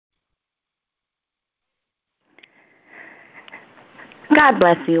God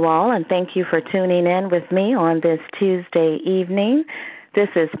bless you all, and thank you for tuning in with me on this Tuesday evening. This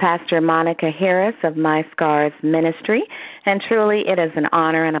is Pastor Monica Harris of My Scars Ministry, and truly it is an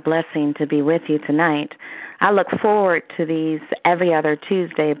honor and a blessing to be with you tonight. I look forward to these every other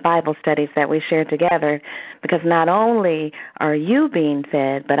Tuesday Bible studies that we share together, because not only are you being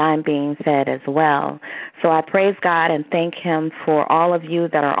fed, but I'm being fed as well. So I praise God and thank Him for all of you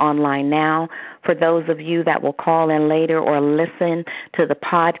that are online now, for those of you that will call in later or listen to the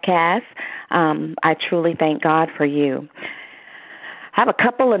podcast. I truly thank God for you. I have a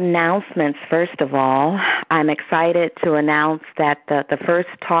couple of announcements. First of all, I'm excited to announce that the first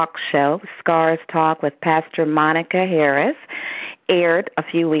talk show, Scars Talk with Pastor Monica Harris, aired a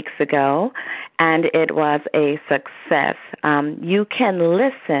few weeks ago, and it was a success. You can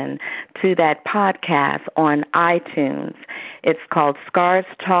listen to that podcast on iTunes. It's called Scars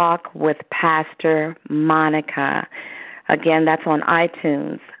Talk with Pastor Monica. Again, that's on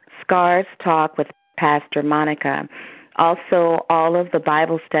iTunes, Scars Talk with Pastor Monica. Also, all of the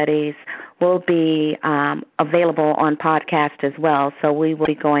Bible studies will be available on podcast as well, so we will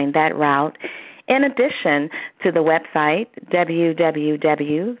be going that route. In addition to the website,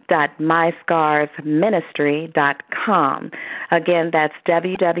 www.myscarsministry.com. Again, that's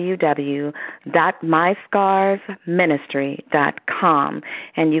www.myscarsministry.com.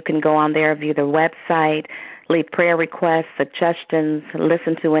 And you can go on there, view the website, leave prayer requests, suggestions,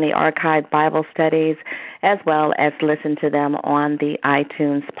 listen to any archived Bible studies, as well as listen to them on the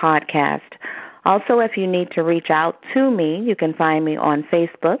iTunes podcast. Also, if you need to reach out to me, you can find me on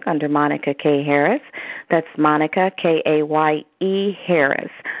Facebook under Monica K. Harris. That's Monica, K-A-Y-E,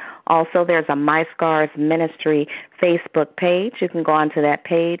 Harris. Also, there's a My Scars Ministry Facebook page. You can go onto that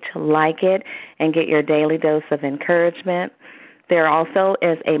page, like it, and get your daily dose of encouragement. There also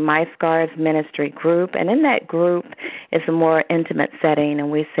is a My Scars Ministry group, and in that group is a more intimate setting, and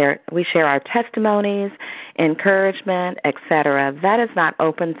we share our testimonies, encouragement, etc. That is not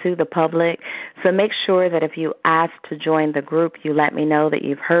open to the public, so make sure that if you ask to join the group, you let me know that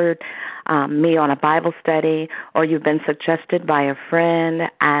you've heard me on a Bible study or you've been suggested by a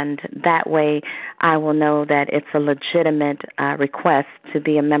friend, and that way I will know that it's a legitimate request to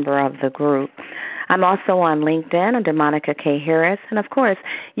be a member of the group. I'm also on LinkedIn under Monica K. Harris, and of course,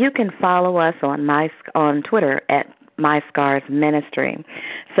 you can follow us on Twitter at My Scars Ministry.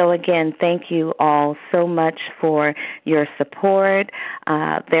 So again, thank you all so much for your support.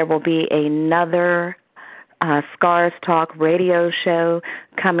 There will be another Scars Talk radio show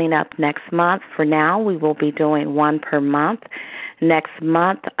coming up next month. For now, we will be doing one per month. Next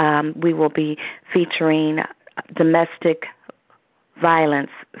month, we will be featuring domestic violence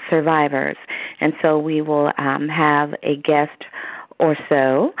survivors, and so we will have a guest or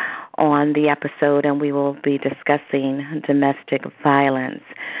so on the episode, and we will be discussing domestic violence.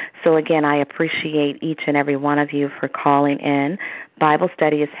 So again, I appreciate each and every one of you for calling in. Bible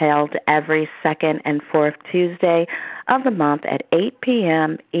study is held every second and fourth Tuesday of the month at 8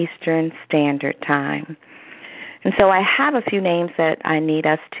 p.m. Eastern Standard Time. And so I have a few names that I need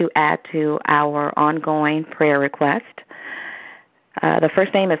us to add to our ongoing prayer request. The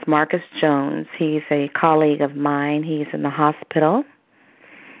first name is Marcus Jones. He's a colleague of mine. He's in the hospital.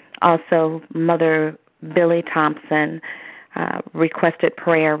 Also, Mother Billy Thompson requested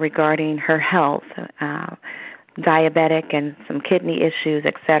prayer regarding her health, diabetic and some kidney issues,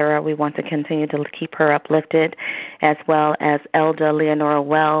 etc. We want to continue to keep her uplifted, as well as Elda Leonora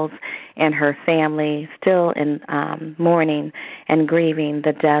Wells and her family still in mourning and grieving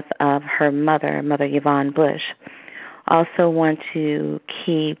the death of her mother, Mother Yvonne Bush. Also want to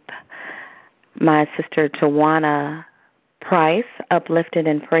keep my sister Tawana Price uplifted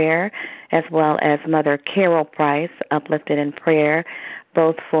in prayer, as well as Mother Carol Price uplifted in prayer,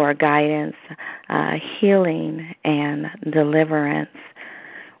 both for guidance, healing, and deliverance.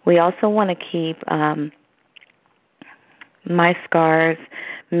 We also want to keep My Scars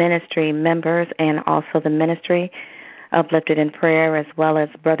Ministry members and also the ministry uplifted in prayer, as well as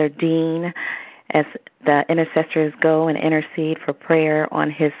Brother Dean, as the intercessors go and intercede for prayer on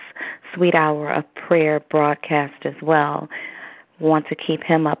his Sweet Hour of Prayer broadcast as well. We want to keep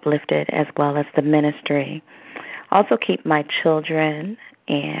him uplifted, as well as the ministry. Also keep my children,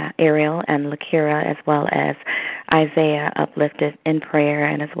 Ariel and Lakira, as well as Isaiah, uplifted in prayer,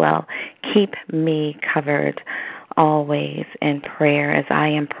 and as well keep me covered always in prayer as I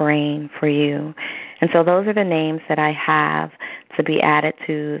am praying for you. And so those are the names that I have to be added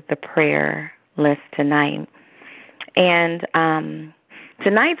to the prayer list tonight. And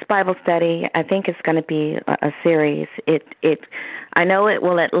tonight's Bible study, I think, is going to be a series. I know it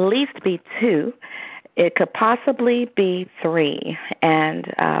will at least be two. It could possibly be 3,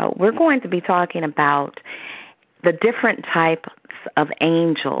 and we're going to be talking about the different types of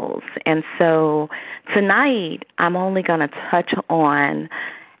angels. And so tonight, I'm only going to touch on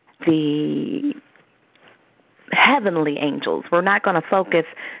the heavenly angels. We're not going to focus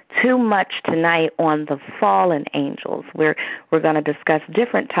too much tonight on the fallen angels. We're going to discuss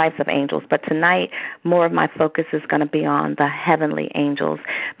different types of angels, but tonight more of my focus is going to be on the heavenly angels,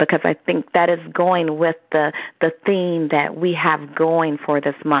 because I think that is going with the theme that we have going for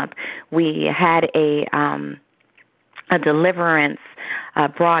this month. We had a deliverance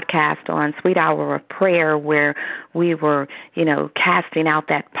broadcast on Sweet Hour of Prayer where we were, casting out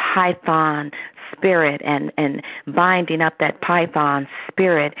that python spirit and binding up that python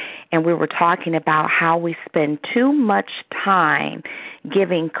spirit. And we were talking about how we spend too much time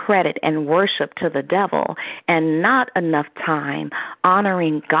giving credit and worship to the devil and not enough time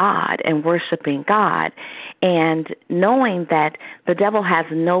honoring God and worshiping God, and knowing that the devil has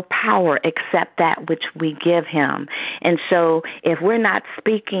no power except that which we give him. And so if we're not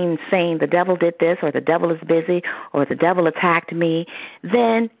speaking, saying the devil did this, or the devil is busy, or the devil attacked me,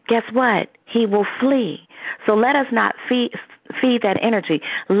 then guess what? He will flee. So let us not feed that energy.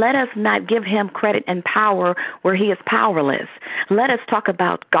 Let us not give him credit and power where he is powerless. Let us talk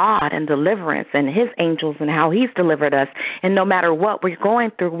about God and deliverance and his angels and how he's delivered us. And no matter what we're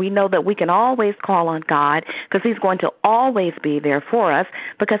going through, we know that we can always call on God, because he's going to always be there for us,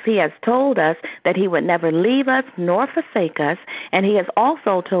 because he has told us that he would never leave us nor forsake us. And he has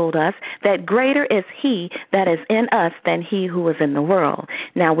also told us that greater is he that is in us than he who is in the world.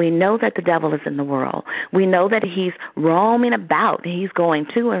 Now, we know that the devil is in the world. We know that he's roaming about. He's going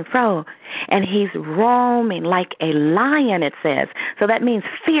to and fro, and he's roaming like a lion, it says. So that means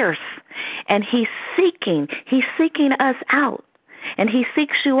fierce. And he's seeking us out. And he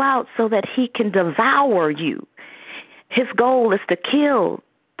seeks you out so that he can devour you. His goal is to kill,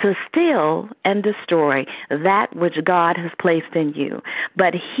 to steal, and destroy that which God has placed in you.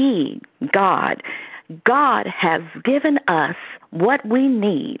 But God has given us what we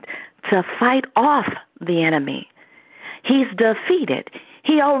need to fight off the enemy. He's defeated.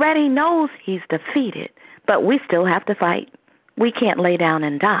 He already knows he's defeated, but we still have to fight. We can't lay down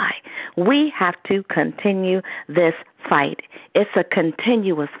and die. We have to continue this fight. It's a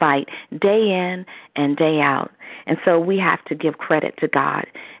continuous fight, day in and day out. And so we have to give credit to God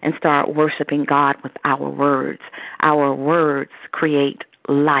and start worshiping God with our words. Our words create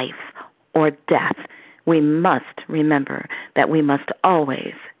life or death. We must remember that we must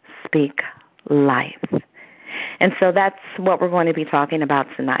always speak life. And so that's what we're going to be talking about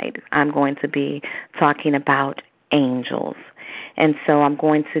tonight. I'm going to be talking about angels. And so I'm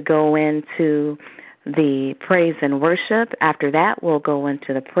going to go into the praise and worship. After that, we'll go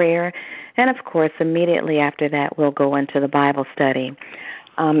into the prayer. And, of course, immediately after that, we'll go into the Bible study.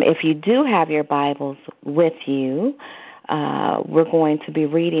 If you do have your Bibles with you, we're going to be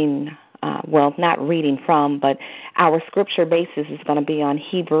reading, not reading from, but our scripture basis is going to be on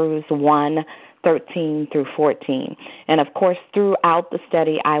Hebrews 1:13 through 14. And, of course, throughout the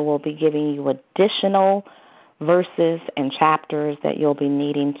study, I will be giving you additional verses and chapters that you'll be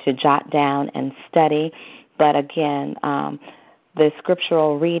needing to jot down and study. But, again, the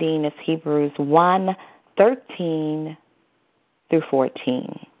scriptural reading is Hebrews 1:13 through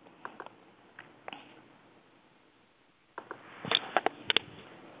 14.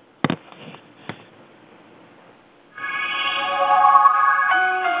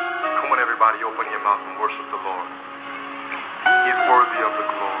 Open your mouth and worship the Lord. He's worthy of the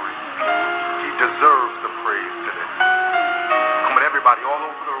glory. He deserves the praise today. Come on, everybody, all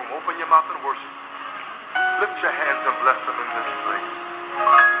over the room, open your mouth and worship. Lift your hands and bless him in this place.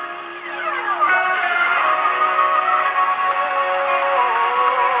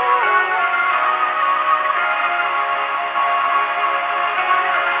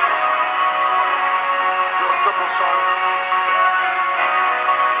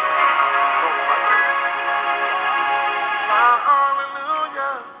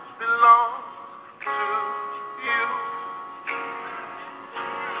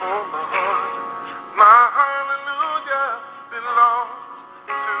 My hallelujah belongs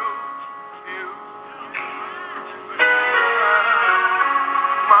to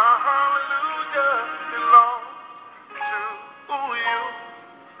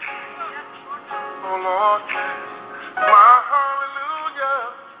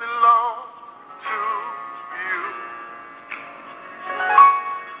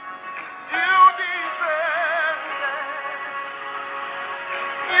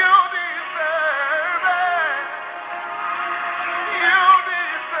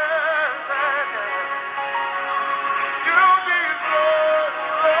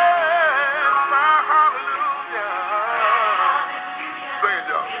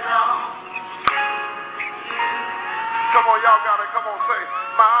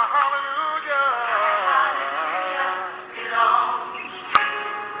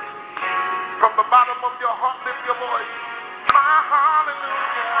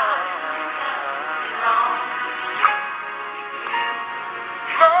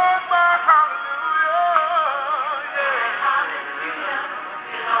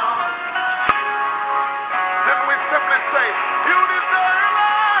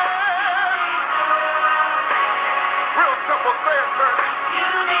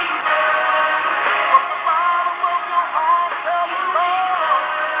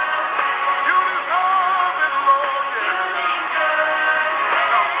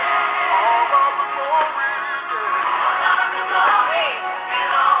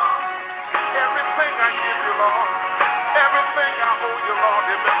Lord. Everything I owe you, Lord,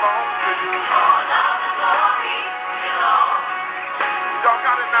 it belongs to you. All of the glory belongs. Y'all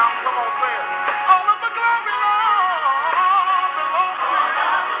got it now? Come on, say it. All of the glory, Lord, belongs to you. All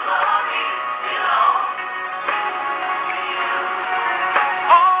of the glory belongs.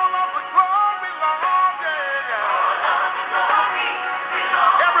 All of the glory, Lord, yeah. All of the glory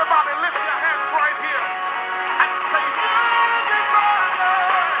belongs. Everybody lift your hands right here and say, you deserve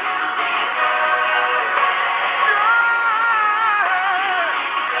it. You deserve it.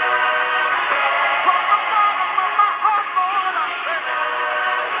 From the bottom of my heart, Lord, I say it.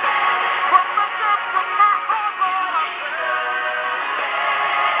 From the depths of my heart, Lord, I say it.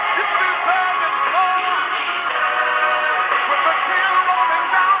 You deserve it, Lord. With the tear rolling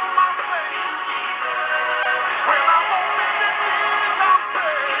down my face, when I'm on bended knees, I'll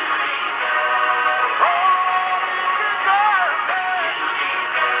say, oh, you deserve it.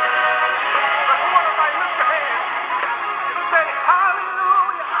 That's what everybody lift your hands and say,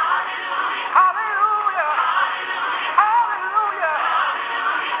 hallelujah, hallelujah, hallelujah,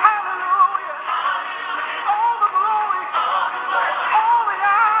 hallelujah. All the glory, all the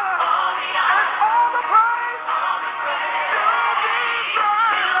honor, and all the praise. You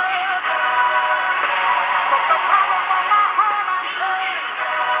deserve it. From the bottom of my heart, I say,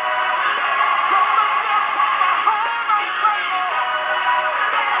 from the depths of my heart, I say,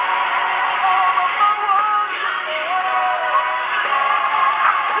 all of my worship,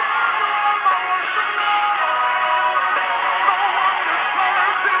 I give you all my worship, Lord. No one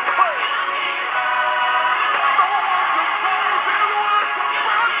deserves this praise. No one deserves this worship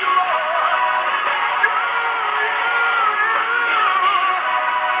but you, Lord. You.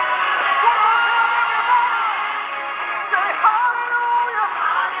 Say hallelujah,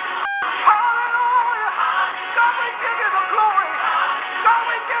 hallelujah. God, we give you the glory. God,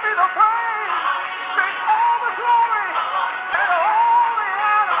 we give you the praise. Say all the glory and all the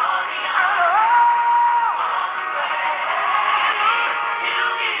honor and all. You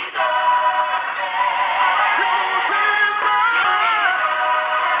deserve it. You deserve it.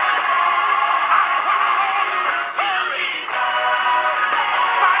 I deserve it.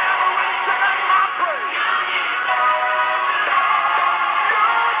 My adoration and my praise. You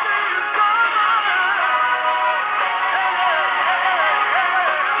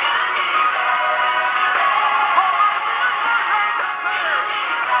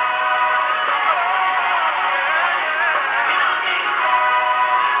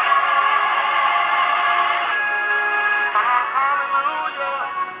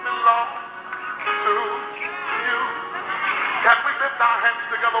Can we lift our hands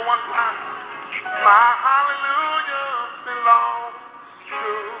together one time? My hallelujah belongs to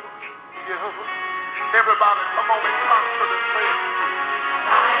you. Everybody, come on in concert and say it.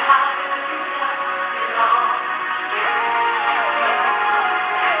 My hallelujah belongs to you.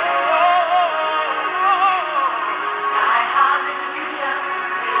 My hallelujah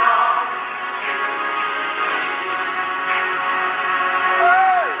belongs to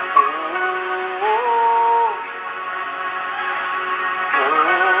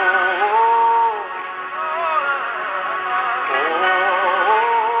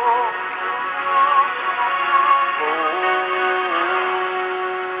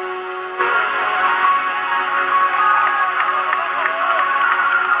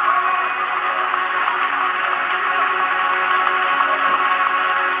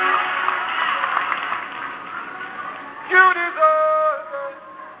You deserve it.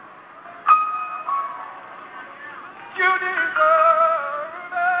 You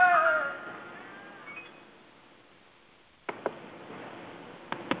deserve it.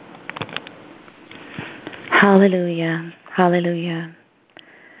 Hallelujah. Hallelujah.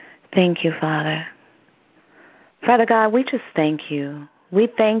 Thank you, Father. Father God, we just thank you. We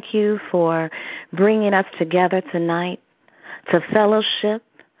thank you for bringing us together tonight to fellowship,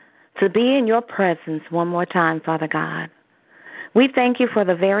 to be in your presence one more time, Father God. We thank you for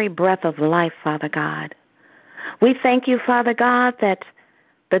the very breath of life, Father God. We thank you, Father God, that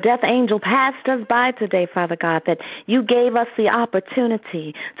the death angel passed us by today, Father God, that you gave us the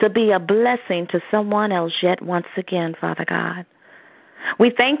opportunity to be a blessing to someone else yet once again, Father God.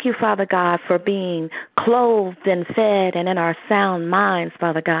 We thank you, Father God, for being clothed and fed and in our sound minds,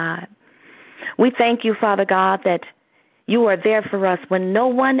 Father God. We thank you, Father God, that you are there for us when no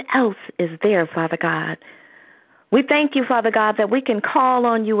one else is there, Father God. We thank you, Father God, that we can call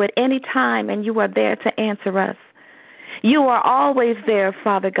on you at any time and you are there to answer us. You are always there,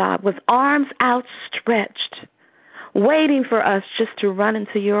 Father God, with arms outstretched, waiting for us just to run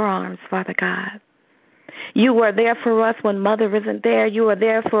into your arms, Father God. You are there for us when mother isn't there. You are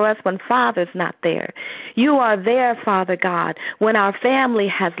there for us when father's not there. You are there, Father God, when our family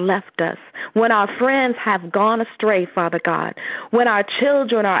has left us, when our friends have gone astray, Father God, when our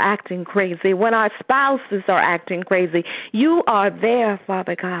children are acting crazy, when our spouses are acting crazy. You are there,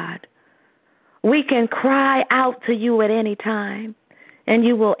 Father God. We can cry out to you at any time, and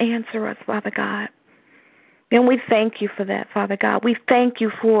you will answer us, Father God. And we thank you for that, Father God. We thank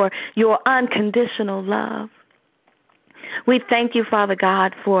you for your unconditional love. We thank you, Father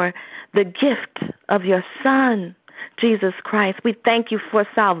God, for the gift of your Son, Jesus Christ. We thank you for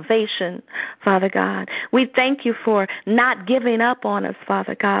salvation, Father God. We thank you for not giving up on us,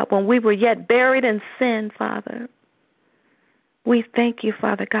 Father God, when we were yet buried in sin, Father. We thank you,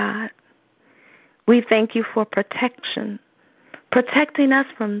 Father God. We thank you for protection. Protecting us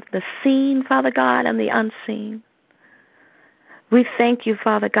from the seen, Father God, and the unseen. We thank you,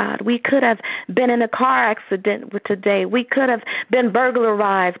 Father God. We could have been in a car accident today. We could have been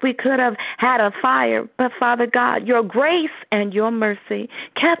burglarized. We could have had a fire. But, Father God, your grace and your mercy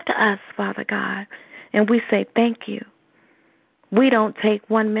kept us, Father God. And we say thank you. We don't take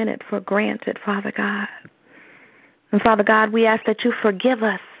 1 minute for granted, Father God. And, Father God, we ask that you forgive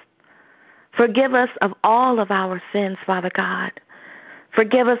us. Forgive us of all of our sins, Father God.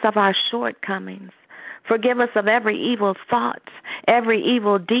 Forgive us of our shortcomings. Forgive us of every evil thought, every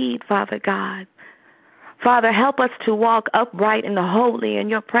evil deed, Father God. Father, help us to walk upright and holy in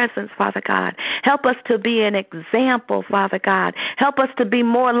your presence, Father God. Help us to be an example, Father God. Help us to be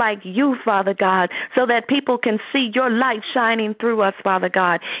more like you, Father God, so that people can see your light shining through us, Father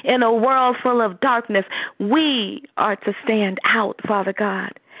God. In a world full of darkness, we are to stand out, Father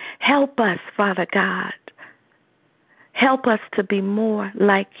God. Help us, Father God. Help us to be more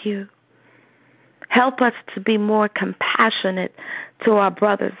like you. Help us to be more compassionate to our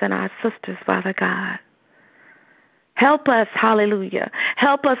brothers and our sisters, Father God. Help us, hallelujah.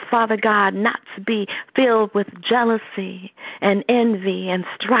 Help us, Father God, not to be filled with jealousy and envy and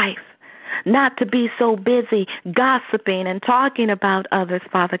strife. Not to be so busy gossiping and talking about others,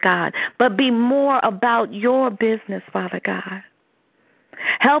 Father God, but be more about your business, Father God.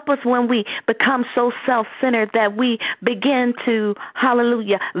 Help us when we become so self-centered that we begin to,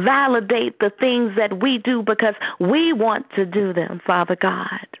 hallelujah, validate the things that we do because we want to do them, Father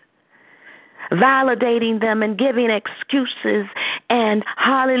God. Validating them and giving excuses and,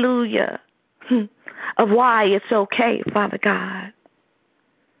 hallelujah, of why it's okay, Father God.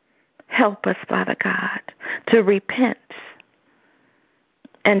 Help us, Father God, to repent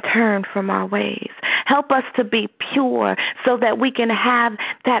and turn from our ways. Help us to be pure so that we can have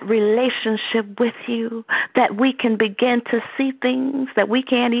that relationship with you, that we can begin to see things that we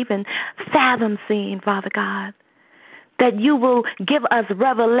can't even fathom seeing, Father God. That you will give us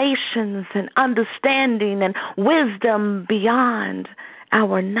revelations and understanding and wisdom beyond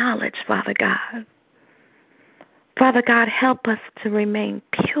our knowledge, Father God. Father God, help us to remain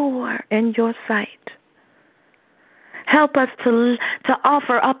pure in your sight. Help us to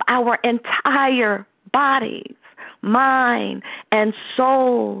offer up our entire bodies, mind, and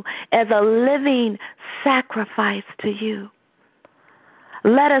soul as a living sacrifice to you.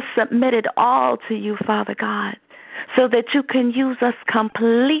 Let us submit it all to you, Father God, so that you can use us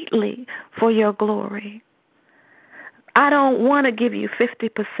completely for your glory. I don't want to give you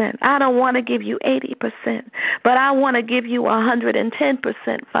 50%. I don't want to give you 80%, but I want to give you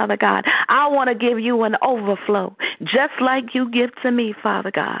 110%, Father God. I want to give you an overflow, just like you give to me,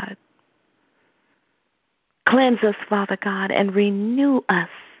 Father God. Cleanse us, Father God, and renew us.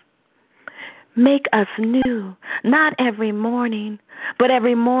 Make us new, not every morning, but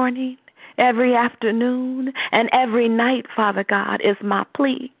every morning, every afternoon, and every night, Father God, is my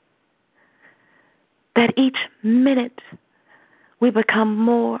plea. That each minute we become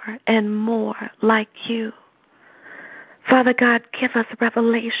more and more like you. Father God, give us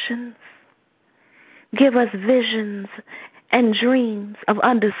revelations. Give us visions and dreams of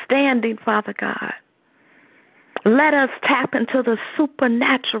understanding, Father God. Let us tap into the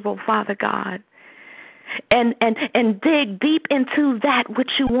supernatural, Father God, and dig deep into that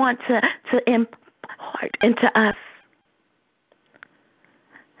which you want to impart into us.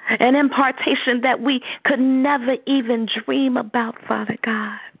 An impartation that we could never even dream about, Father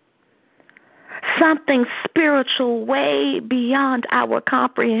God. Something spiritual way beyond our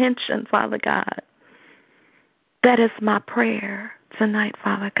comprehension, Father God. That is my prayer tonight,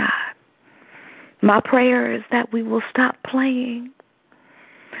 Father God. My prayer is that we will stop playing.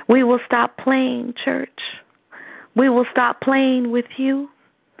 We will stop playing, church. We will stop playing with you.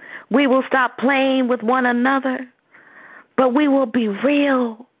 We will stop playing with one another. But we will be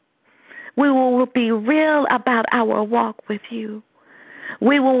real. We will be real about our walk with you.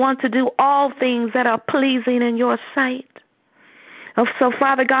 We will want to do all things that are pleasing in your sight. So,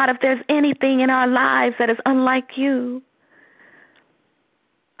 Father God, if there's anything in our lives that is unlike you,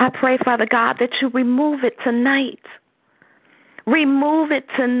 I pray, Father God, that you remove it tonight. Remove it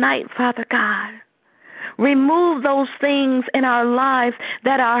tonight, Father God. Remove those things in our lives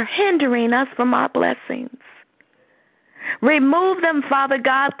that are hindering us from our blessings. Remove them, Father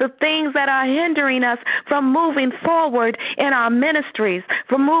God, the things that are hindering us from moving forward in our ministries,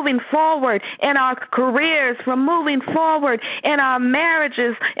 from moving forward in our careers, from moving forward in our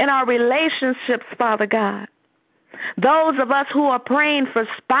marriages, in our relationships, Father God. Those of us who are praying for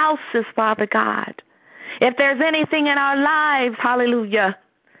spouses, Father God, if there's anything in our lives, hallelujah,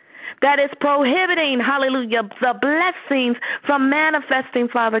 that is prohibiting, hallelujah, the blessings from manifesting,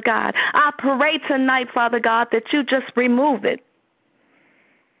 Father God, I pray tonight, Father God, that you just remove it.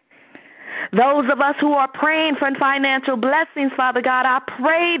 Those of us who are praying for financial blessings, Father God, I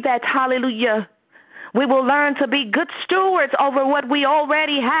pray that, hallelujah, we will learn to be good stewards over what we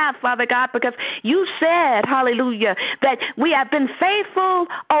already have, Father God, because you said, hallelujah, that we have been faithful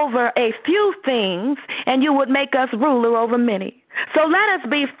over a few things and you would make us ruler over many. So let us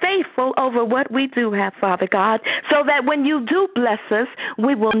be faithful over what we do have, Father God, so that when you do bless us,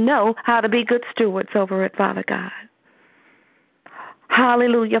 we will know how to be good stewards over it, Father God.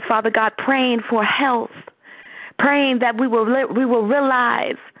 Hallelujah, Father God, praying for health, praying that we will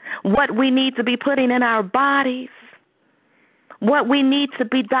realize what we need to be putting in our bodies, what we need to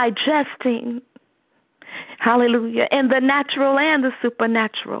be digesting, hallelujah, in the natural and the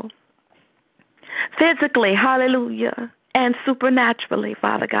supernatural, physically, hallelujah, and supernaturally,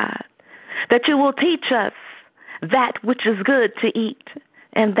 Father God, that you will teach us that which is good to eat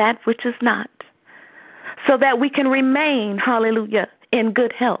and that which is not, so that we can remain, hallelujah, in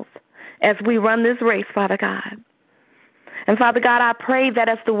good health as we run this race, Father God. And Father God, I pray that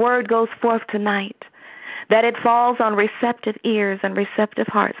as the word goes forth tonight, that it falls on receptive ears and receptive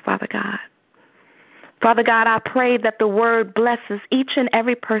hearts, Father God. Father God, I pray that the word blesses each and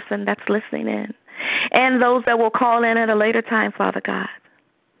every person that's listening in and those that will call in at a later time, Father God.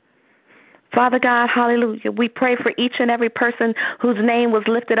 Father God, hallelujah, we pray for each and every person whose name was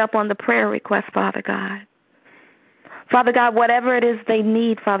lifted up on the prayer request, Father God. Father God, whatever it is they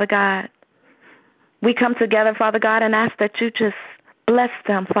need, Father God, we come together, Father God, and ask that you just bless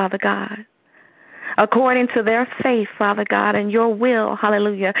them, Father God, according to their faith, Father God, and your will,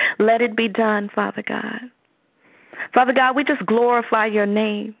 hallelujah. Let it be done, Father God. Father God, we just glorify your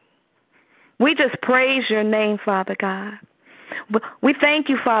name. We just praise your name, Father God. We thank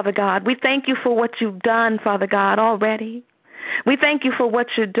you, Father God. We thank you for what you've done, Father God, already. We thank you for what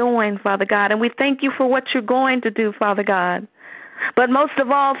you're doing, Father God, and we thank you for what you're going to do, Father God. But most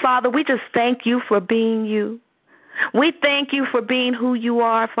of all, Father, we just thank you for being you. We thank you for being who you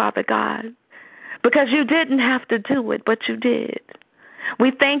are, Father God, because you didn't have to do it, but you did.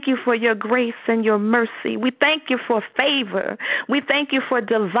 We thank you for your grace and your mercy. We thank you for favor. We thank you for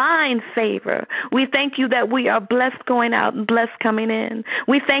divine favor. We thank you that we are blessed going out and blessed coming in.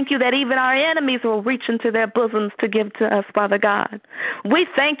 We thank you that even our enemies will reach into their bosoms to give to us, Father God. We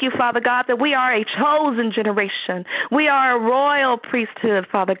thank you, Father God, that we are a chosen generation. We are a royal priesthood,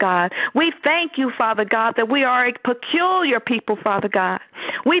 Father God. We thank you, Father God, that we are a peculiar people, Father God.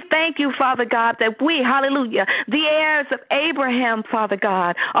 We thank you, Father God, that we, hallelujah, the heirs of Abraham, Father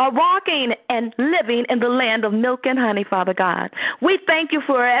God, are walking and living in the land of milk and honey, Father God. We thank you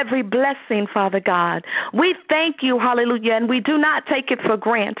for every blessing, Father God. We thank you, hallelujah, and we do not take it for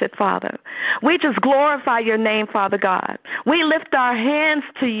granted, Father. We just glorify your name, Father God. We lift our hands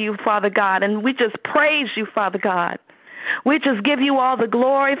to you, Father God, and we just praise you, Father God. We just give you all the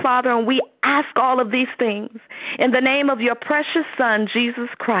glory, Father, and we ask all of these things in the name of your precious Son, Jesus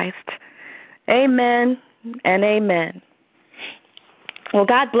Christ. Amen and amen. Well,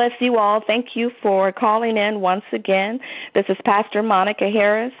 God bless you all. Thank you for calling in once again. This is Pastor Monica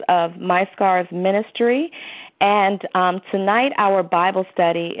Harris of My Scars Ministry, and tonight our Bible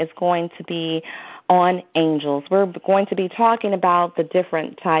study is going to be on angels. We're going to be talking about the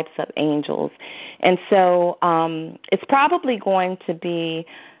different types of angels, and so it's probably going to be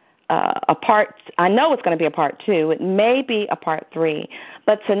a part, I know it's going to be a part 2. It may be a part 3.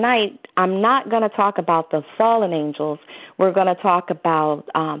 But tonight, I'm not going to talk about the fallen angels. We're going to talk about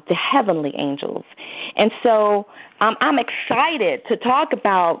the heavenly angels. And so I'm excited to talk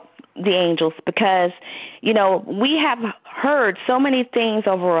about the angels because, you know, we have heard so many things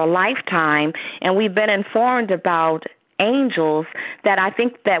over a lifetime, and we've been informed about angels that I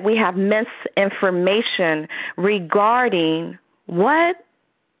think that we have misinformation regarding what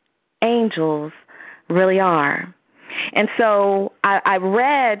angels really are. And so I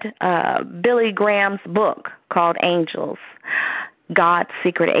read Billy Graham's book called Angels, God's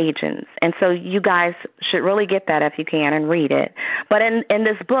Secret Agents. And so you guys should really get that if you can and read it. But in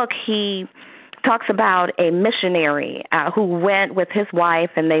this book, he talks about a missionary who went with his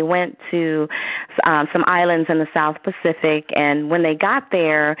wife, and they went to some islands in the South Pacific. And when they got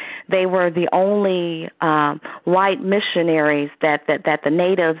there, they were the only white missionaries that the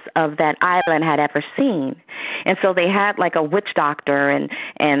natives of that island had ever seen. And so they had like a witch doctor,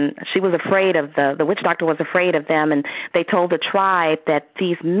 and she was afraid of the witch doctor was afraid of them, and they told the tribe that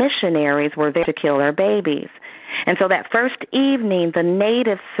these missionaries were there to kill their babies. And so that first evening, the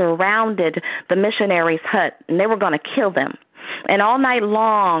natives surrounded the missionary's hut, and they were going to kill them. And all night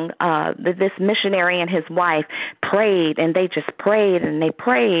long, this missionary and his wife prayed, and they just prayed, and they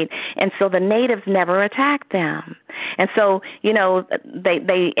prayed. And so the natives never attacked them. And so,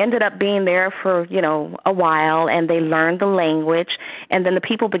 they ended up being there for, a while, and they learned the language, and then the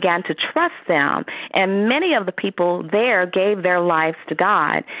people began to trust them. And many of the people there gave their lives to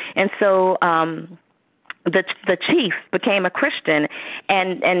God. And so, the chief became a Christian,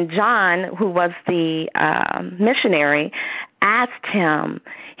 and John, who was the missionary, asked him,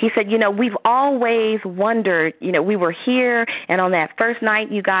 he said, we've always wondered, we were here, and on that first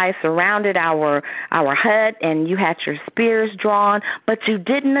night you guys surrounded our hut, and you had your spears drawn, but you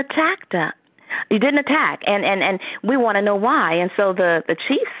didn't attack them. You didn't attack, and we want to know why. And so the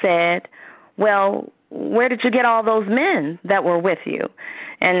chief said, well, where did you get all those men that were with you?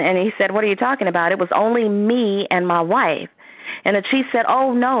 And he said, what are you talking about? It was only me and my wife. And the chief said,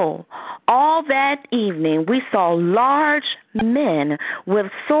 oh, no. All that evening we saw large men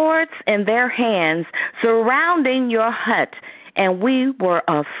with swords in their hands surrounding your hut, and we were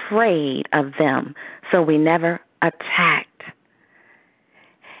afraid of them, so we never attacked.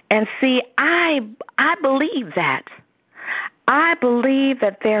 And see, I believe that. I believe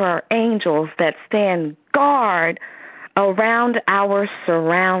that there are angels that stand guard around our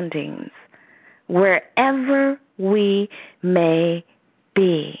surroundings, wherever we may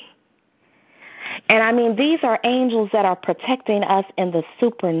be. And I mean, these are angels that are protecting us in the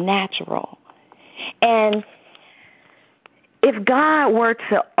supernatural. And if God were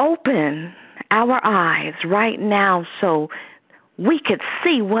to open our eyes right now so we could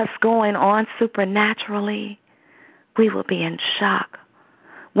see what's going on supernaturally, we would be in shock.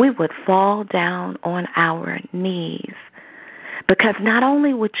 We would fall down on our knees, because not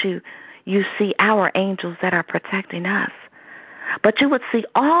only would you see our angels that are protecting us, but you would see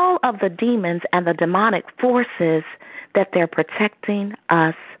all of the demons and the demonic forces that they're protecting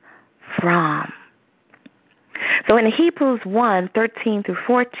us from. So in Hebrews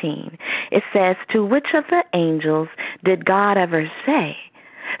 1:13-14, it says, to which of the angels did God ever say,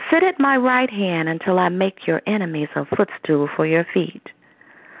 sit at my right hand until I make your enemies a footstool for your feet?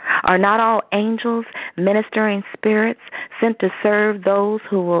 Are not all angels ministering spirits sent to serve those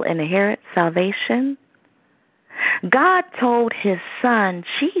who will inherit salvation? God told his son,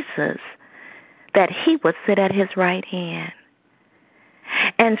 Jesus, that he would sit at his right hand.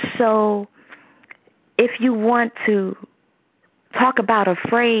 And so if you want to talk about a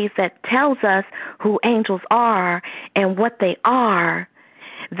phrase that tells us who angels are and what they are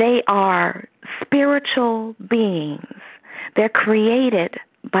spiritual beings. They're created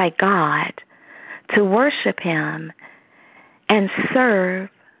by God to worship him and serve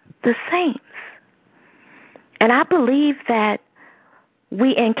the saints. And I believe that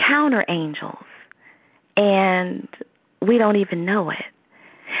we encounter angels and we don't even know it.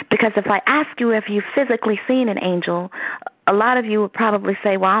 Because if I ask you if you've physically seen an angel, a lot of you would probably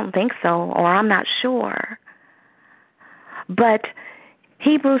say, well, I don't think so, or I'm not sure. But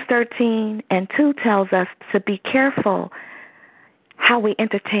Hebrews 13:2 tells us to be careful how we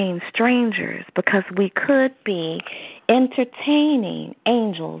entertain strangers, because we could be entertaining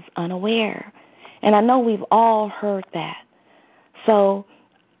angels unaware. And I know we've all heard that. So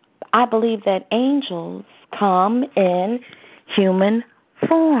I believe that angels come in human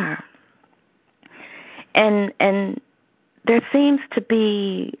form. And there seems to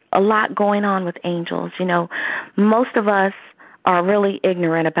be a lot going on with angels. Most of us are really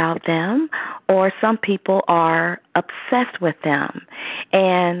ignorant about them, or some people are obsessed with them.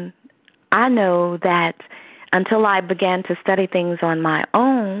 And I know that until I began to study things on my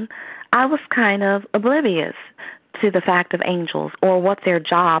own, I was kind of oblivious to the fact of angels or what their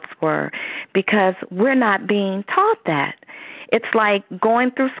jobs were, because we're not being taught that. It's like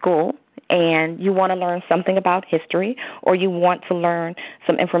going through school and you want to learn something about history, or you want to learn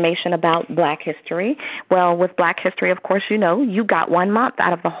some information about Black history, well, with Black history, of course, you got 1 month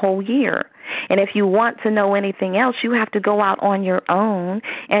out of the whole year. And if you want to know anything else, you have to go out on your own,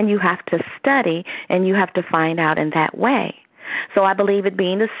 and you have to study, and you have to find out in that way. So I believe it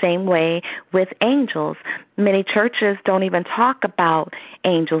being the same way with angels. Many churches don't even talk about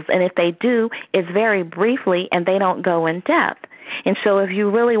angels, and if they do, it's very briefly, and they don't go in depth. And so if you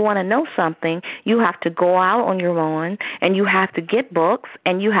really want to know something, you have to go out on your own, and you have to get books,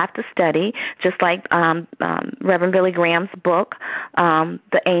 and you have to study, just like Reverend Billy Graham's book,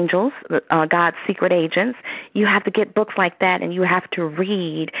 The Angels, God's Secret Agents. You have to get books like that, and you have to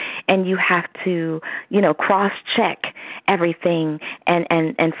read, and you have to, cross-check everything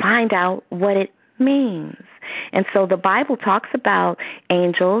and find out what it means. And so the Bible talks about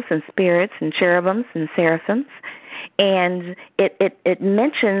angels and spirits and cherubims and seraphims, and it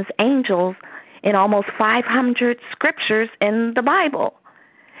mentions angels in almost 500 scriptures in the Bible.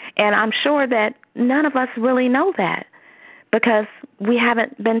 And I'm sure that none of us really know that because we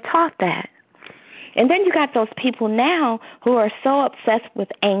haven't been taught that. And then you got those people now who are so obsessed with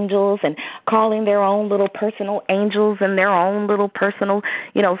angels and calling their own little personal angels and their own little personal,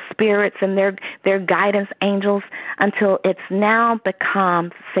 spirits and their guidance angels until it's now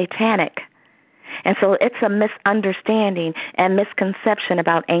become satanic. And so it's a misunderstanding and misconception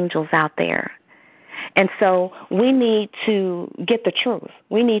about angels out there. And so we need to get the truth.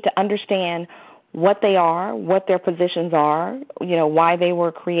 We need to understand what they are, what their positions are, why they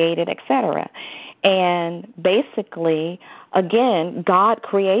were created, etc. And basically, again, God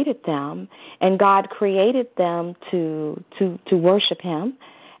created them, and God created them to worship Him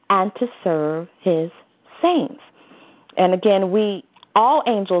and to serve His saints. And again, all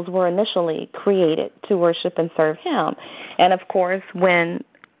angels were initially created to worship and serve Him. And of course, when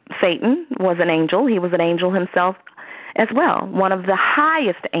Satan was an angel, he was an angel himself as well, one of the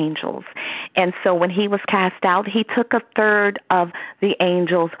highest angels. And so when he was cast out, he took a third of the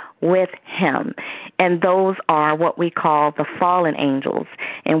angels with him. And those are what we call the fallen angels.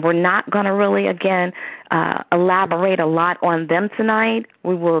 And we're not going to really, again, elaborate a lot on them tonight.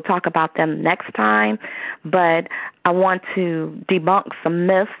 We will talk about them next time. But I want to debunk some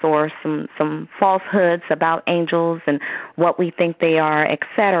myths or some falsehoods about angels and what we think they are,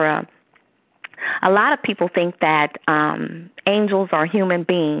 etc. A lot of people think that angels are human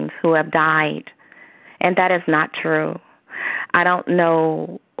beings who have died, and that is not true. I don't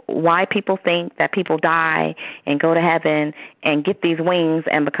know why people think that people die and go to heaven and get these wings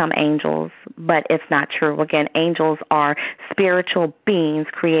and become angels, but it's not true. Again, angels are spiritual beings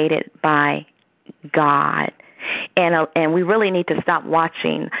created by God. And we really need to stop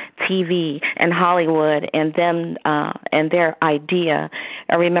watching TV and Hollywood and them and their idea.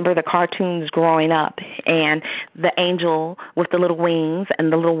 I remember the cartoons growing up, and the angel with the little wings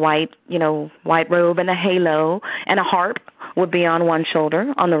and the little white robe and a halo and a harp would be on one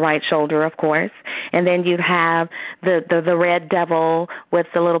shoulder, on the right shoulder, of course. And then you'd have the red devil with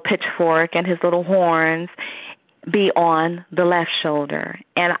the little pitchfork and his little horns be on the left shoulder.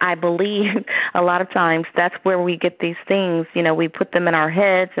 And I believe a lot of times that's where we get these things, we put them in our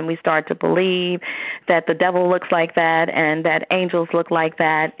heads and we start to believe that the devil looks like that and that angels look like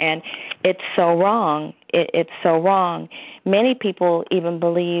that, and it's so wrong. It's so wrong. Many people even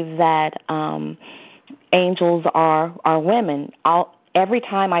believe that angels are women. Every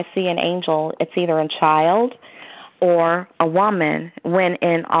time I see an angel, it's either a child or a woman, when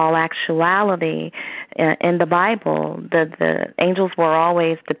in all actuality, in the Bible, the angels were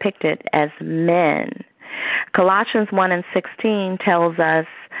always depicted as men. Colossians 1:16 tells us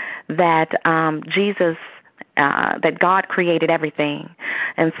that that God created everything,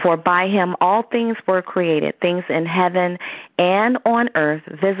 and for by Him all things were created, things in heaven and on earth,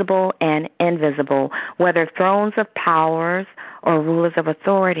 visible and invisible, whether thrones of powers or rulers of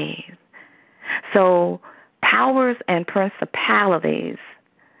authority. So powers and principalities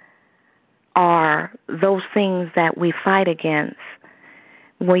are those things that we fight against.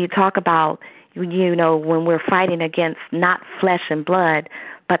 When you talk about, when we're fighting against not flesh and blood,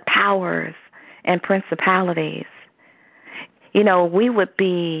 but powers and principalities. We would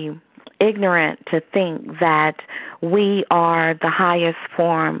be ignorant to think that we are the highest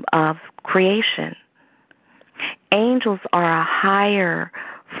form of creation. Angels are a higher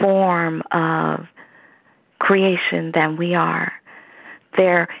form of creation than we are.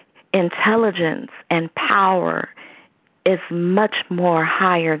 Their intelligence and power is much more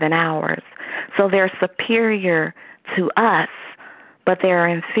higher than ours. So they're superior to us, but they're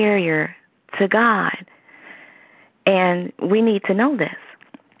inferior to God. And we need to know this.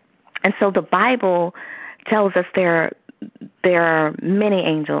 And so the Bible tells us there are many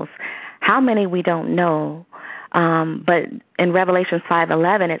angels. How many we don't know. But in Revelation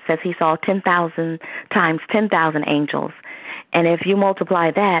 5:11 it says he saw 10,000 times 10,000 angels. And if you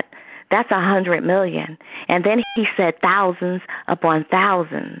multiply that, that's 100 million. And then he said thousands upon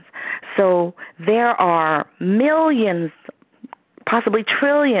thousands. So there are millions, possibly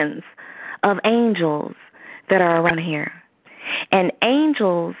trillions of angels that are around here. And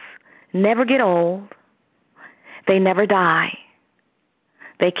angels never get old. They never die.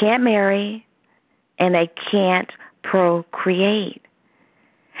 They can't marry, and they can't procreate.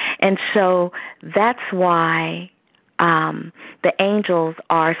 And so that's why the angels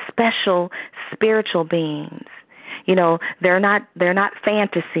are special spiritual beings. You know, they're not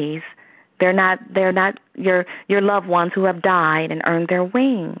fantasies. They're not your loved ones who have died and earned their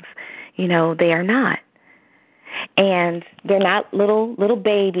wings. You know, they are not. And they're not little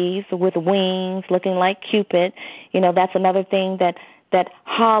babies with wings looking like Cupid. You know, that's another thing that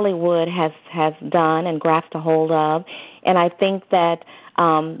Hollywood has done and grasped a hold of. And I think that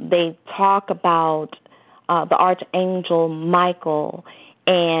they talk about the archangel Michael,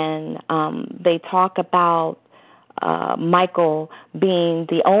 and they talk about Michael being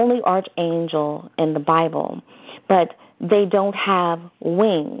the only archangel in the Bible. But they don't have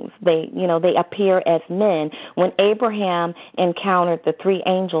wings. They appear as men. When Abraham encountered the three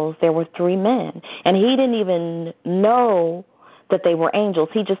angels, there were three men, and he didn't even know that they were angels.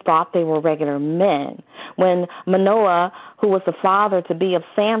 He just thought they were regular men. When Manoah, who was the father-to-be of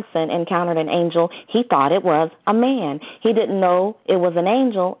Samson, encountered an angel, he thought it was a man. He didn't know it was an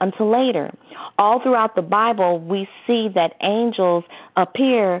angel until later. All throughout the Bible, we see that angels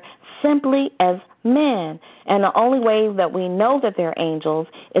appear simply as men. And the only way that we know that they're angels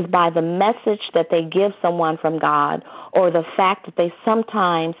is by the message that they give someone from God, or the fact that they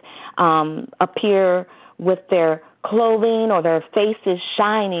sometimes appear with their clothing or their faces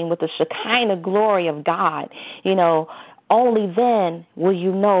shining with the Shekinah glory of God. You know, only then will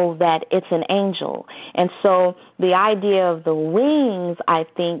you know that it's an angel. And so the idea of the wings, I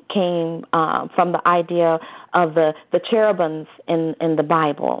think, came from the idea of the cherubims in the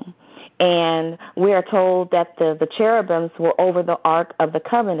Bible. And we are told that the cherubims were over the Ark of the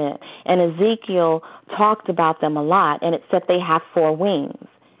Covenant. And Ezekiel talked about them a lot, and it said they have 4 wings.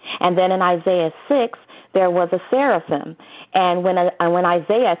 And then in Isaiah 6, there was a seraphim. And when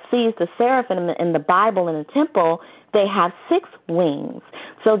Isaiah sees the seraphim in the Bible in the temple, they have 6 wings.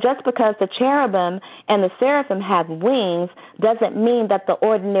 So just because the cherubim and the seraphim have wings doesn't mean that the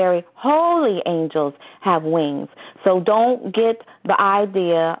ordinary holy angels have wings. So don't get the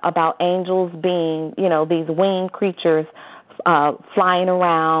idea about angels being, these winged creatures flying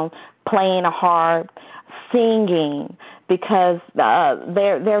around, playing a harp, singing, because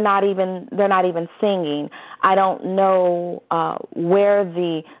they're not even singing. I don't know where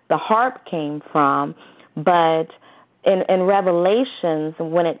the harp came from, but in Revelations,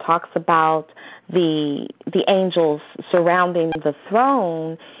 when it talks about the angels surrounding the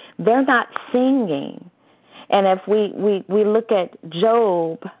throne, they're not singing. And if we look at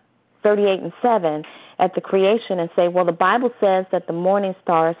Job 38:7 at the creation and say, well, the Bible says that the morning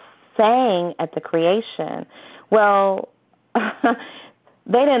stars sang at the creation. Well,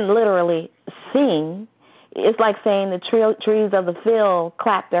 they didn't literally sing. It's like saying the trees of the field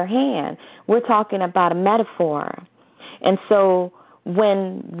clap their hand. We're talking about a metaphor. And so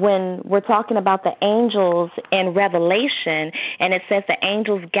when we're talking about the angels in Revelation, and it says the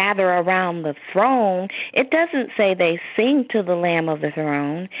angels gather around the throne, it doesn't say they sing to the Lamb of the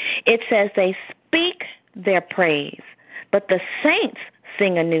throne. It says they speak their praise. But the saints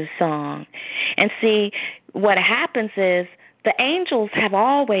sing a new song. And see, what happens is the angels have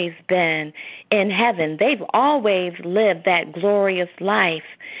always been in heaven. They've always lived that glorious life.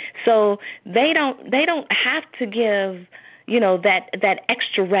 So they don't have to give that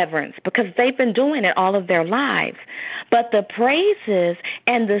extra reverence, because they've been doing it all of their lives. But the praises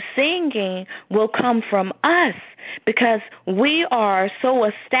and the singing will come from us, because we are so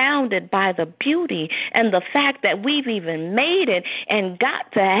astounded by the beauty and the fact that we've even made it and got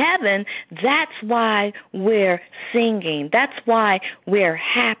to heaven. That's why we're singing. That's why we're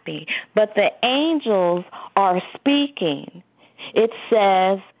happy. But the angels are speaking. It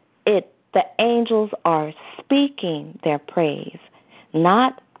says the angels are speaking their praise,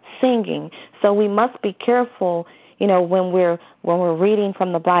 not singing. So we must be careful, when we're reading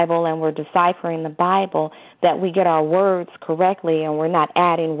from the Bible and we're deciphering the Bible, that we get our words correctly and we're not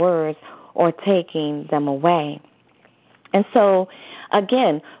adding words or taking them away. And so,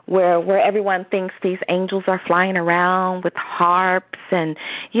 again, where everyone thinks these angels are flying around with harps and,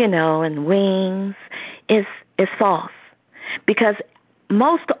 and wings is false. Because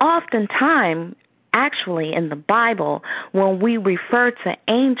most often time, actually in the Bible, when we refer to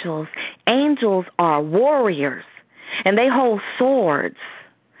angels, angels are warriors, and they hold swords.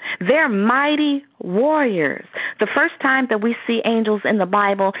 They're mighty warriors. The first time that we see angels in the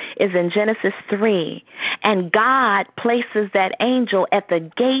Bible is in Genesis 3, and God places that angel at the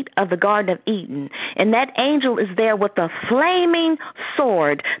gate of the Garden of Eden, and that angel is there with a flaming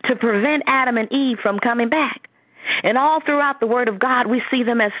sword to prevent Adam and Eve from coming back. And all throughout the Word of God, we see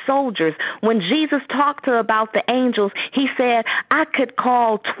them as soldiers. When Jesus talked about the angels, he said, I could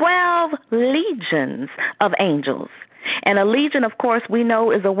call 12 legions of angels. And a legion, of course, we know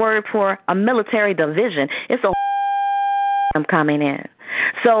is a word for a military division. It's a coming in.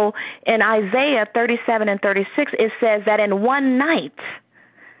 So in Isaiah 37 and 36, it says that in one night,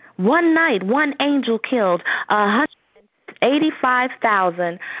 one angel killed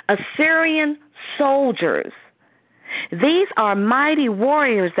 185,000 Assyrian soldiers. These are mighty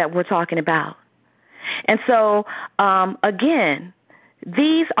warriors that we're talking about. And so, again,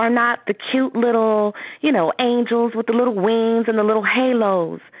 these are not the cute little, angels with the little wings and the little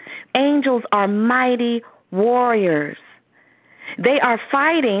halos. Angels are mighty warriors. They are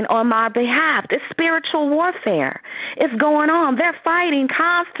fighting on my behalf. It's spiritual warfare. It's going on. They're fighting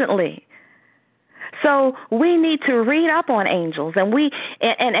constantly. So we need to read up on angels and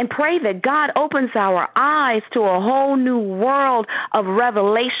pray that God opens our eyes to a whole new world of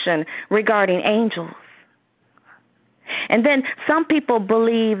revelation regarding angels. And then some people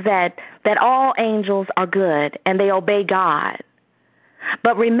believe that all angels are good and they obey God.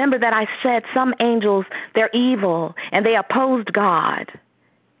 But remember that I said some angels, they're evil and they opposed God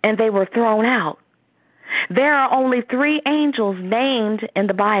and they were thrown out. There are only 3 angels named in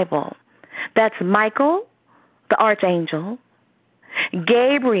the Bible. That's Michael, the archangel,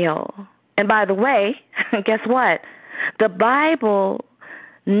 Gabriel. And by the way, guess what? The Bible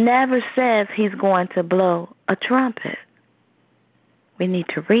never says he's going to blow a trumpet. We need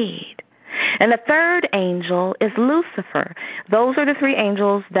to read. And the 3rd angel is Lucifer. Those are the 3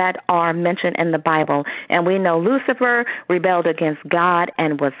 angels that are mentioned in the Bible. And we know Lucifer rebelled against God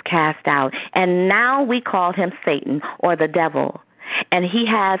and was cast out. And now we call him Satan or the devil. And he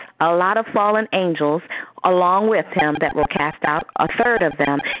has a lot of fallen angels along with him that were cast out, a 3rd of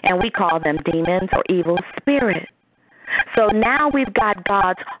them, and we call them demons or evil spirits. So now we've got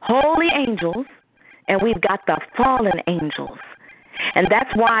God's holy angels, and we've got the fallen angels. And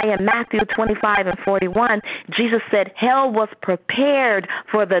that's why in Matthew 25 and 41, Jesus said hell was prepared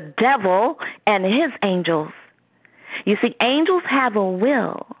for the devil and his angels. You see, angels have a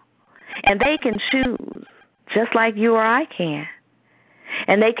will, and they can choose, just like you or I can.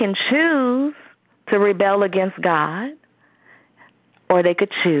 And they can choose to rebel against God, or they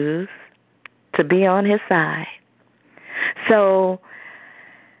could choose to be on his side. So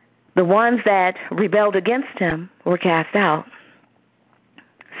the ones that rebelled against him were cast out.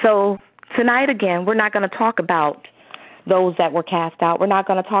 So tonight, again, we're not going to talk about those that were cast out. We're not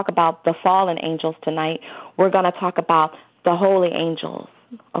going to talk about the fallen angels tonight. We're going to talk about the holy angels,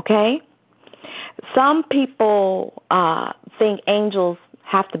 okay? Some people think angels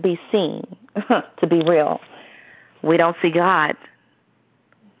have to be seen to be real. We don't see God.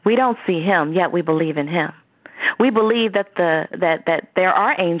 We don't see him, yet we believe in him. We believe that that there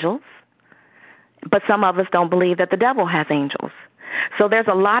are angels, but some of us don't believe that the devil has angels. So there's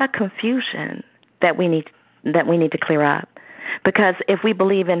a lot of confusion that we need to clear up. Because if we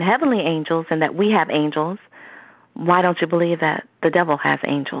believe in heavenly angels and that we have angels, why don't you believe that the devil has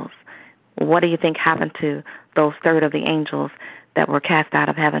angels? What do you think happened to those 3rd of the angels that were cast out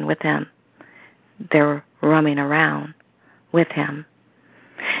of heaven with him? They're roaming around with him.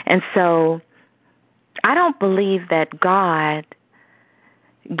 And so I don't believe that God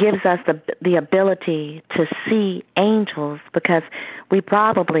gives us the ability to see angels because we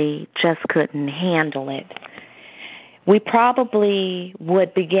probably just couldn't handle it. We probably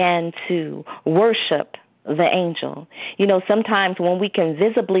would begin to worship the angel. Sometimes when we can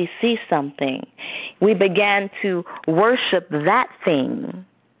visibly see something, we began to worship that thing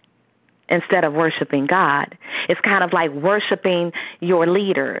instead of worshiping God. It's kind of like worshiping your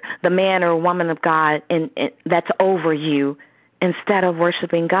leader, the man or woman of God that's over you, instead of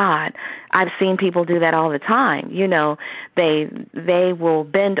worshiping God. I've seen people do that all the time. They will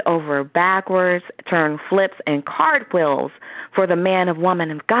bend over backwards, turn flips and cartwheels for the man or woman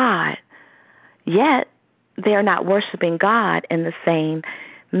of God. Yet they're not worshiping God in the same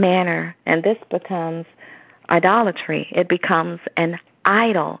manner. And this becomes idolatry. It becomes an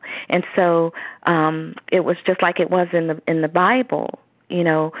idol. And so it was just like it was in the Bible,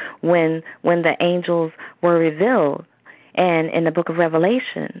 when the angels were revealed, and in the book of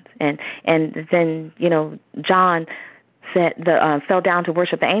Revelation, and then John said fell down to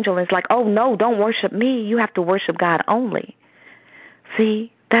worship the angel, and it's like, oh no, don't worship me, you have to worship God only.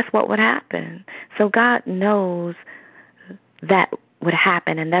 See, that's what would happen. So God knows that would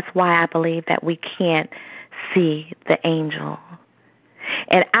happen, and that's why I believe that we can't see the angel.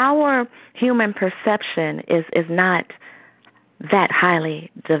 And our human perception is not that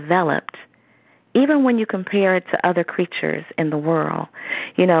highly developed, even when you compare it to other creatures in the world.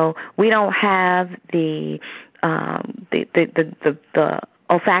 We don't have the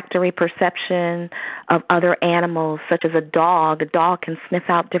olfactory perception of other animals, such as a dog. A dog can sniff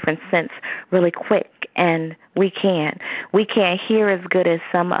out different scents really quick, and we can't. We can't hear as good as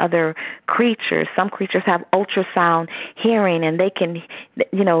some other creatures. Some creatures have ultrasound hearing, and they can,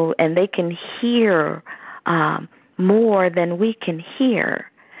 hear more than we can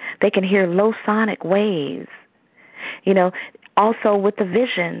hear. They can hear low sonic waves. Also with the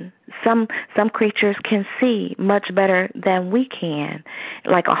vision, some creatures can see much better than we can,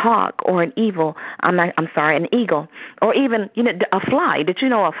 like a hawk or an eagle, or even a fly. Did you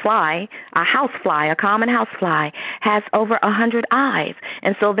know a fly, a housefly, a common housefly, has over 100 eyes,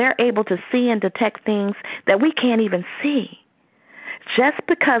 and so they're able to see and detect things that we can't even see. Just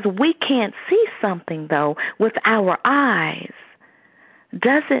because we can't see something, though, with our eyes,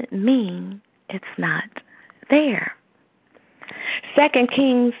 doesn't mean it's not there. 2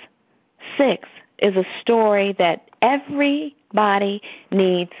 Kings 6 is a story that everybody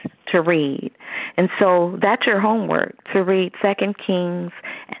needs to read. And so that's your homework, to read 2 Kings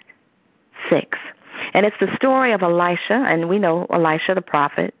 6. And it's the story of Elisha, and we know Elisha the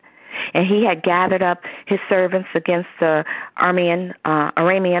prophet, and he had gathered up his servants against the Aramean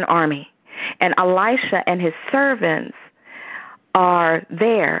army. And Elisha and his servants are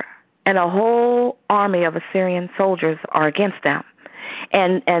there, and a whole army of Assyrian soldiers are against them.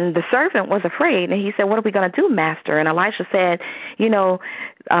 And the servant was afraid, and he said, what are we going to do, master? And Elisha said,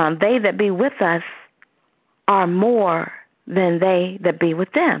 they that be with us are more than they that be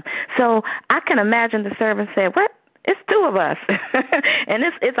with them. So I can imagine the servant said, what? It's 2 of us, and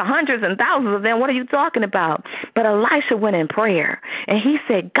it's hundreds and thousands of them. What are you talking about? But Elisha went in prayer, and he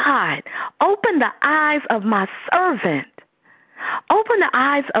said, God, open the eyes of my servant. Open the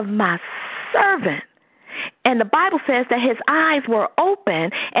eyes of my servant. And the Bible says that his eyes were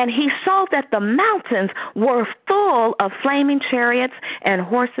open, and he saw that the mountains were full of flaming chariots and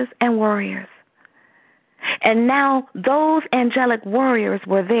horses and warriors. And now those angelic warriors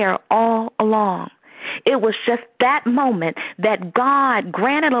were there all along. It was just that moment that God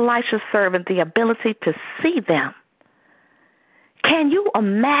granted Elisha's servant the ability to see them. Can you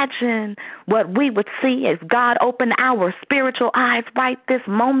imagine what we would see if God opened our spiritual eyes right this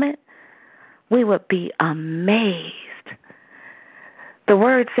moment? We would be amazed. The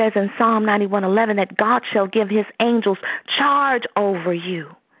word says in Psalm 91:11 that God shall give his angels charge over you.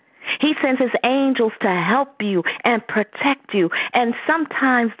 He sends his angels to help you and protect you, and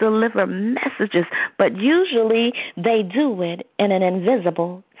sometimes deliver messages, but usually they do it in an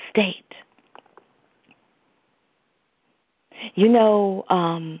invisible state.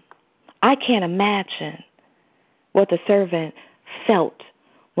 I can't imagine what the servant felt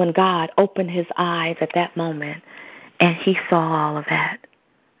when God opened his eyes at that moment and he saw all of that.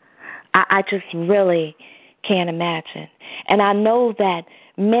 I just really can't imagine. And I know that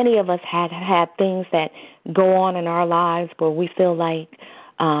many of us had things that go on in our lives where we feel like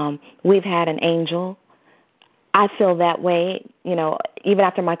we've had an angel. I feel that way, even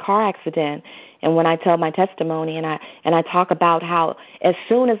after my car accident, and when I tell my testimony and I talk about how as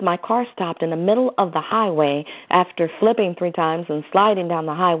soon as my car stopped in the middle of the highway after flipping 3 times and sliding down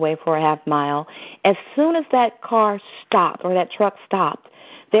the highway for a half mile, as soon as that car stopped or that truck stopped,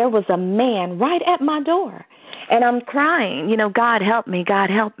 there was a man right at my door. And I'm crying, God help me, God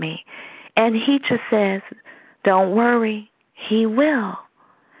help me. And he just says, don't worry, he will.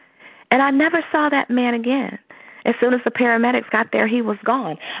 And I never saw that man again. As soon as the paramedics got there, he was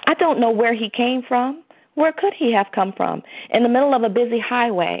gone. I don't know where he came from. Where could he have come from? In the middle of a busy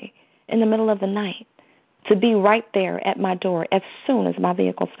highway, in the middle of the night, to be right there at my door as soon as my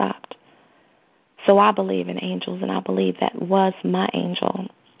vehicle stopped. So I believe in angels, and I believe that was my angel.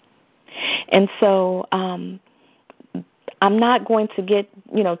 And so I'm not going to get,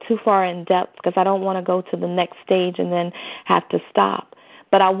 too far in depth because I don't want to go to the next stage and then have to stop.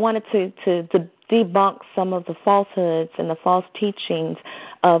 But I wanted to debunk some of the falsehoods and the false teachings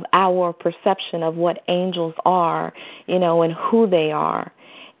of our perception of what angels are, and who they are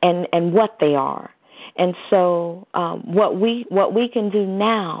and what they are. And so what we can do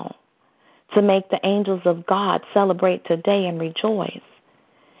now to make the angels of God celebrate today and rejoice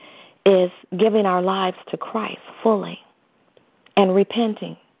is giving our lives to Christ fully and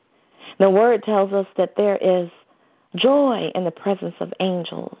repenting. The Word tells us that there is joy in the presence of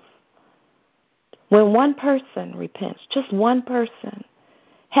angels. When one person repents, just one person,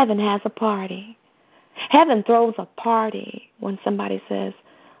 heaven has a party. Heaven throws a party when somebody says,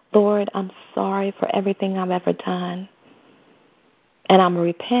 Lord, I'm sorry for everything I've ever done, and I'm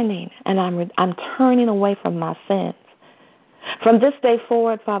repenting, and I'm turning away from my sins. From this day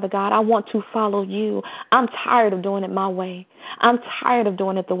forward, Father God, I want to follow you. I'm tired of doing it my way. I'm tired of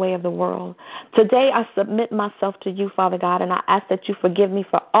doing it the way of the world. Today I submit myself to you, Father God, and I ask that you forgive me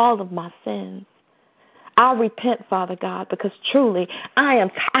for all of my sins. I repent, Father God, because truly I am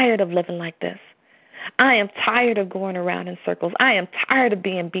tired of living like this. I am tired of going around in circles. I am tired of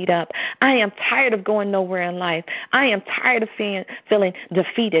being beat up. I am tired of going nowhere in life. I am tired of feeling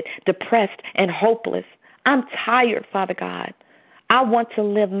defeated, depressed, and hopeless. I'm tired, Father God. I want to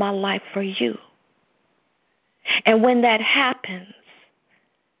live my life for you. And when that happens,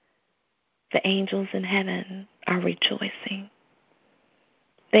 the angels in heaven are rejoicing.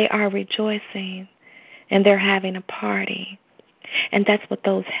 They are rejoicing, and they're having a party. And that's what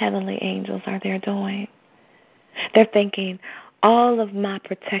those heavenly angels are there doing. They're thinking, all of my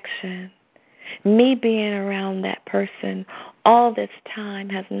protection, me being around that person all this time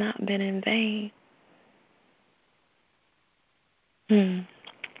has not been in vain.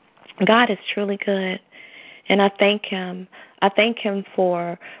 God is truly good, and I thank Him. I thank Him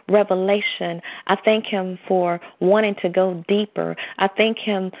for revelation. I thank Him for wanting to go deeper. I thank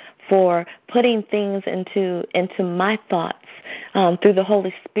Him for putting things into my thoughts through the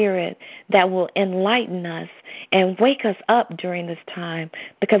Holy Spirit that will enlighten us and wake us up during this time,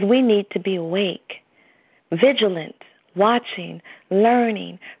 because we need to be awake, vigilant, watching,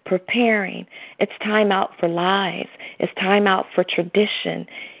 learning, preparing. It's time out for lies. It's time out for tradition.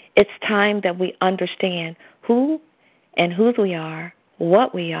 It's time that we understand who and whose we are,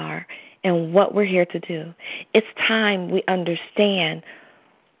 what we are, and what we're here to do. It's time we understand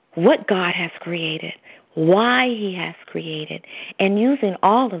what God has created, why He has created, and using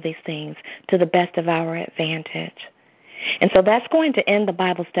all of these things to the best of our advantage. And so that's going to end the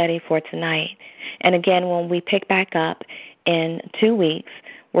Bible study for tonight. And again, when we pick back up in 2 weeks,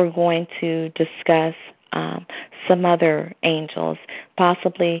 we're going to discuss some other angels,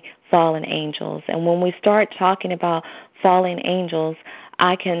 possibly fallen angels. And when we start talking about fallen angels,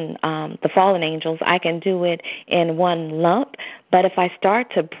 I can do it in one lump. But if I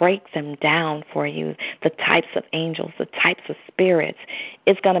start to break them down for you, the types of angels, the types of spirits,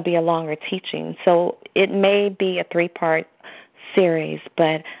 it's going to be a longer teaching. So it may be a 3-part series,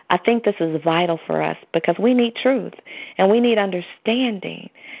 but I think this is vital for us because we need truth and we need understanding.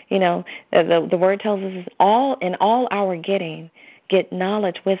 The Word tells us in all our getting, get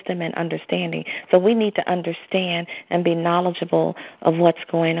knowledge, wisdom, and understanding. So we need to understand and be knowledgeable of what's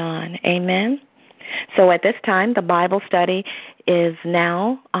going on. Amen? So at this time, the Bible study is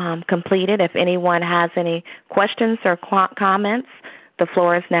now completed. If anyone has any questions or comments, the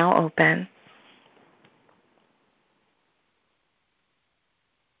floor is now open.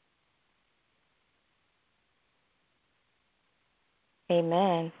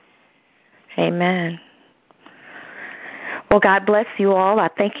 Amen. Amen. Well, God bless you all. I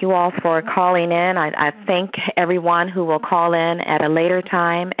thank you all for calling in. I thank everyone who will call in at a later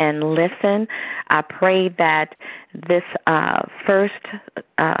time and listen. I pray that this first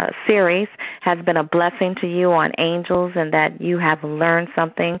series has been a blessing to you on angels and that you have learned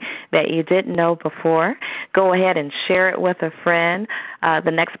something that you didn't know before. Go ahead and share it with a friend.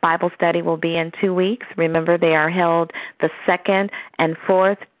 The next Bible study will be in 2 weeks. Remember, they are held the second and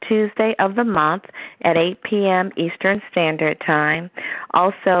fourth Tuesday of the month at 8 p.m. Eastern Standard Time.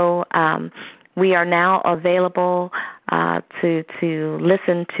 Also, we are now available to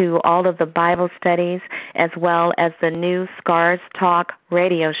listen to all of the Bible studies as well as the new Scars Talk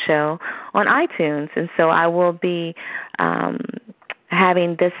radio show on iTunes. And so I will be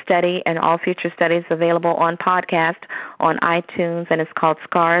having this study and all future studies available on podcast on iTunes, and it's called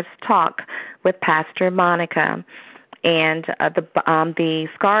Scars Talk with Pastor Monica. And the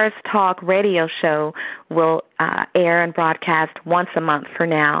Scars Talk radio show will air and broadcast once a month for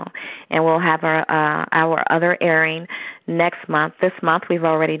now, and we'll have our other airing next month. This month we've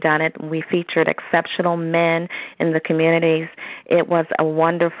already done it. We featured exceptional men in the communities. It was a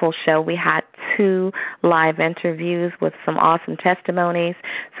wonderful show. We had 2 live interviews with some awesome testimonies.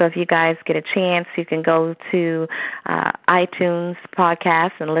 So if you guys get a chance, you can go to iTunes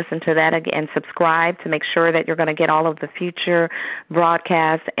podcast and listen to that again and subscribe to make sure that you're going to get all of the future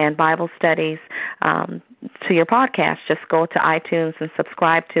broadcasts and Bible studies to your podcast. Just go to iTunes and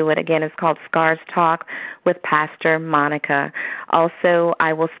subscribe to it. Again, it's called Scars Talk with Pastor Monica. Also,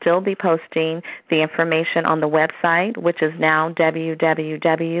 I will still be posting the information on the website, which is now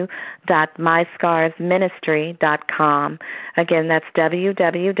www.myscarsministry.com. Again, that's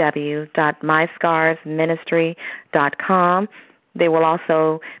www.myscarsministry.com. They will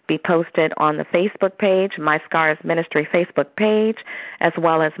also be posted on the Facebook page, My Scars Ministry Facebook page, as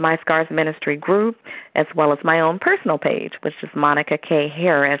well as My Scars Ministry group, as well as my own personal page, which is Monica K.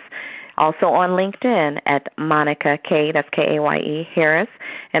 Harris. Also on LinkedIn at Monica K., that's K-A-Y-E, Harris.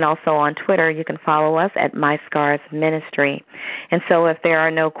 And also on Twitter, you can follow us at My Scars Ministry. And so if there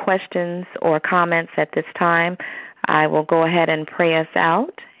are no questions or comments at this time, I will go ahead and pray us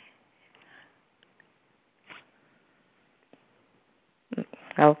out.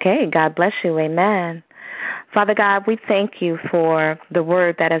 Okay, God bless you. Amen. Father God, we thank you for the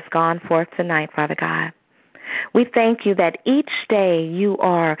word that has gone forth tonight, Father God. We thank you that each day you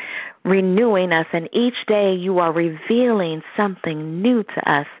are renewing us and each day you are revealing something new to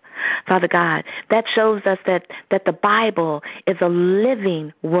us. Father God, that shows us that the Bible is a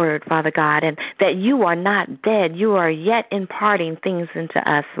living word, Father God, and that you are not dead. You are yet imparting things into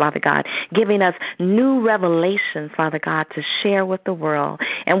us, Father God, giving us new revelations, Father God, to share with the world.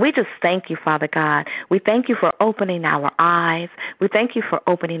 And we just thank you, Father God. We thank you for opening our eyes. We thank you for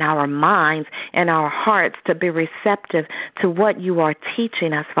opening our minds and our hearts to be receptive to what you are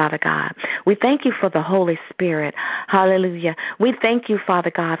teaching us, Father God. We thank you for the Holy Spirit. Hallelujah. We thank you,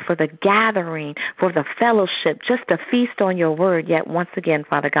 Father God, for the gathering, for the fellowship, just to feast on your word yet once again,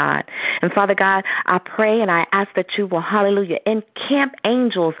 Father God. And Father God, I pray and I ask that you will, hallelujah, encamp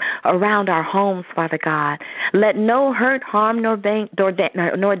angels around our homes, Father God. Let no hurt, harm, nor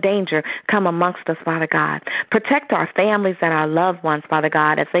danger come amongst us, Father God. Protect our families and our loved ones, Father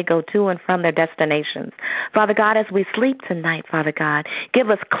God, as they go to and from their destinations. Father God, as we sleep tonight, Father God, give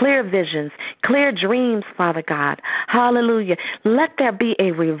us clear visions, clear dreams, Father God. Hallelujah. Let there be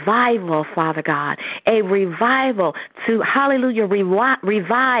a revival, Father God, a revival to, hallelujah,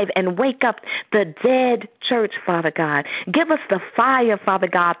 revive and wake up the dead church, Father God. Give us the fire, Father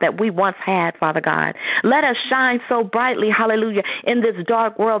God, that we once had, Father God. Let us shine so brightly, hallelujah, in this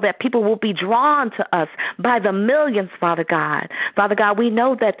dark world that people will be drawn to us by the millions, Father God. Father God, we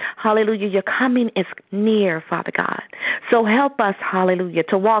know that, hallelujah, your coming is near, Father God. So help us, hallelujah,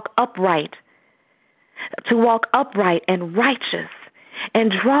 to walk upright and righteous,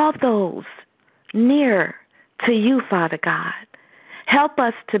 and draw those near to you, Father God. Help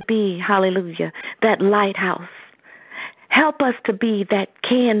us to be, hallelujah, that lighthouse. Help us to be that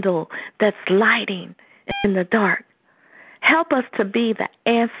candle that's lighting in the dark. Help us to be the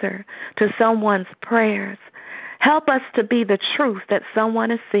answer to someone's prayers. Help us to be the truth that someone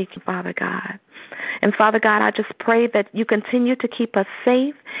is seeking, Father God. And Father God, I just pray that you continue to keep us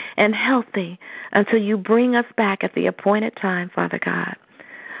safe and healthy until you bring us back at the appointed time, Father God.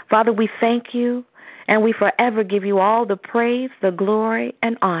 Father, we thank you, and we forever give you all the praise, the glory,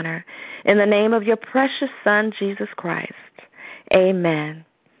 and honor. In the name of your precious Son, Jesus Christ. Amen.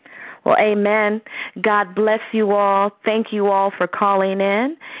 Well, amen. God bless you all. Thank you all for calling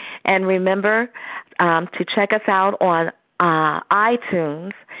in. And remember to check us out on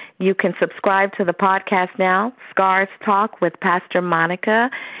iTunes. You can subscribe to the podcast now, Scars Talk with Pastor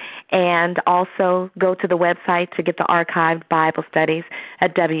Monica, and also go to the website to get the archived Bible studies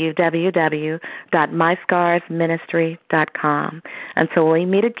at www.myscarsministry.com. Until we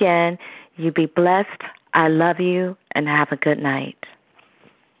meet again, you be blessed. I love you, and have a good night.